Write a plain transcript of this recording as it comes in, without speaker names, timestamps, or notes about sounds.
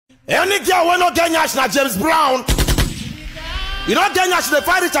Any girl when not get NYASH na James Brown. You don't get NYASH, they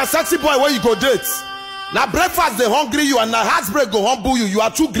find it and sexy boy where you go date. Now breakfast they hungry you and now heartbreak go humble you. You are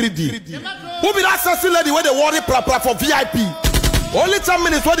too greedy. Who be that sexy lady where they worry for VIP? Only 10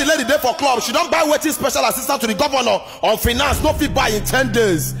 minutes when the lady there for club. She don't buy waiting special assistant to the governor on finance. No fee buy in 10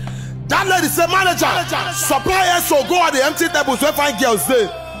 days. That lady say manager, supply so go at the empty tables where find girls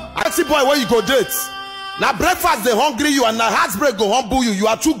there. Sexy boy where you go date. Now breakfast they hungry you and now heartbreak go humble you. You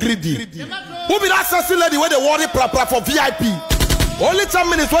are too greedy. Who be that sexy lady where they worry for VIP? Only 10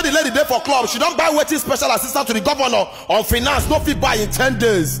 minutes when the lady there for club. She don't buy waiting special assistant to the governor on finance. No fee buy in 10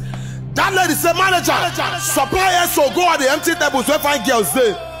 days. That lady say manager, supply so go at the empty tables where find girls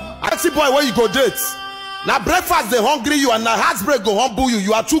there. Sexy boy where you go date. Now breakfast they hungry you and now heartbreak go humble you.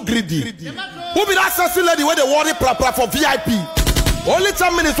 You are too greedy. Who be that sexy lady where they worry for VIP? Only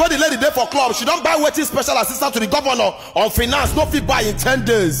 10 minutes when the lady there for club. She don't buy waiting special assistant to the governor on finance. No fee buy in 10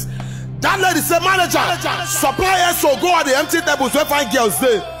 days. That lady say manager, supply so go at the empty tables where find girls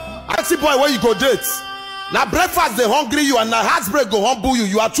there. Sexy boy where you go date. Now breakfast they hungry you and now heartbreak go humble you.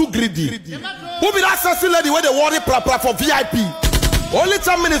 You are too greedy. Who be that sexy lady where they worry for VIP? Only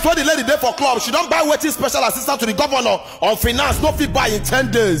 10 minutes when the lady there for club. She don't buy waiting special assistant to the governor on finance. No fee buy in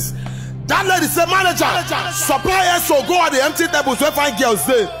 10 days. That lady say manager, supply so go at the empty tables where find girls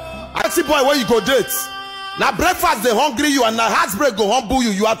there. Sexy boy where you go date. Now breakfast they hungry you and now heartbreak go humble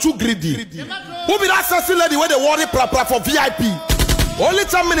you. You are too greedy. Who be that sexy lady where they worry for VIP? Only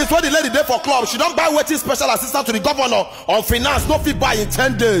 10 minutes when the lady there for club. She don't buy waiting special assistant to the governor on finance. No fee buy in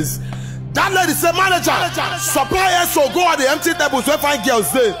 10 days. That lady say manager, supply so go at the empty tables where find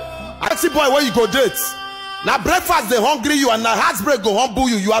girls there. Sexy boy where you go date. Now breakfast they hungry you and now heartbreak go humble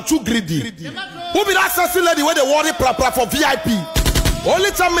you. You are too greedy. Who be that sexy lady where they worry for VIP?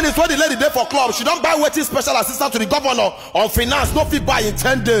 Only 10 minutes when the lady there for club. She don't buy waiting special assistant to the governor on finance. No fee buy in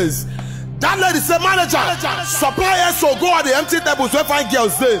 10 days. That lady say manager, supply so go at the empty tables where find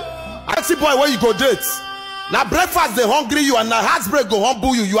girls there. Sexy boy where you go date. Now breakfast they hungry you and now heartbreak go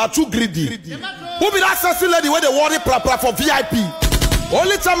humble you. You are too greedy. Who be that sexy lady where they worry for VIP?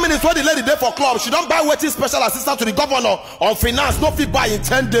 Only 10 minutes when the lady there for club. She don't buy waiting special assistant to the governor on finance. No fee buy in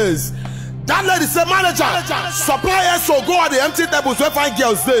 10 days. That lady say manager, supply so go at the empty tables where find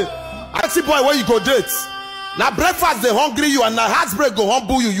girls there. Sexy boy where you go date. Now breakfast they hungry you and now heartbreak go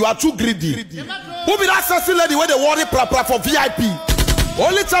humble you. You are too greedy. Who be that sexy lady where they worry for VIP?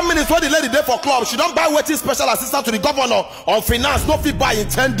 Only 10 minutes when the lady there for club. She don't buy waiting special assistant to the governor on finance. No fee buy in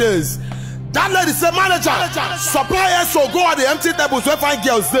 10 days. That lady say manager, supply so go at the empty tables where find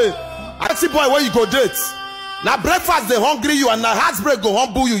girls there. Sexy boy where you go date. Now breakfast they hungry you and now heartbreak go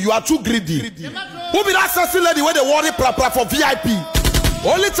humble you. You are too greedy. Who be that sexy lady where they worry for VIP?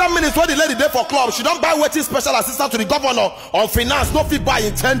 Only 10 minutes when the lady there for club. She don't buy waiting special assistant to the governor on finance. No fee buy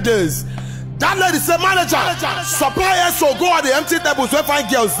in 10 days. That lady say manager, supply so go at the empty tables where find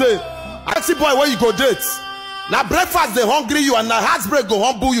girls there. Sexy boy where you go date. Now breakfast they hungry you and now heartbreak go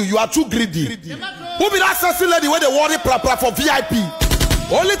humble you. You are too greedy. Who be that sexy lady where they worry for VIP?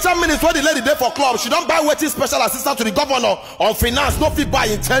 Only 10 minutes when the lady there for club. She don't buy waiting special assistant to the governor on finance. No fee buy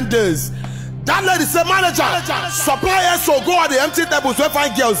in 10 days. That lady say manager, supply so go at the empty tables where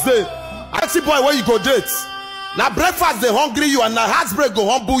find girls there. Sexy boy where you go date. Now breakfast they hungry you and now heartbreak go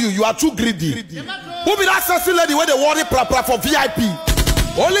humble you. You are too greedy. Who be that sexy lady where they worry for VIP?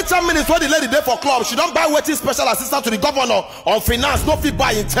 Only 10 minutes when the lady there for club. She don't buy waiting special assistant to the governor on finance. No fee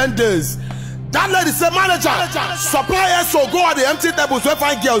buy in 10 days. That lady say manager, supply so go at the empty tables where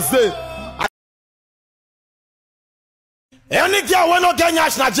find girls there. Any girl when not get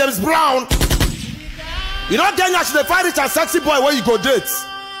NYASH na James Brown. You don't get NYASH, they find it and sexy boy where you go date.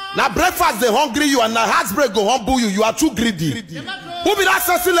 Now breakfast they hungry you and now heartbreak go humble you. You are too greedy. Who be that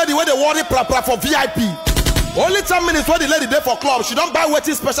sexy lady where they worry for VIP? Only 10 minutes when the lady there for club. She don't buy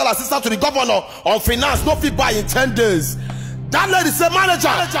waiting special assistant to the governor on finance. No fee buy in 10 days. That lady say manager,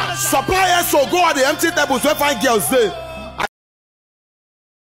 supply so go at the empty tables where find girls there.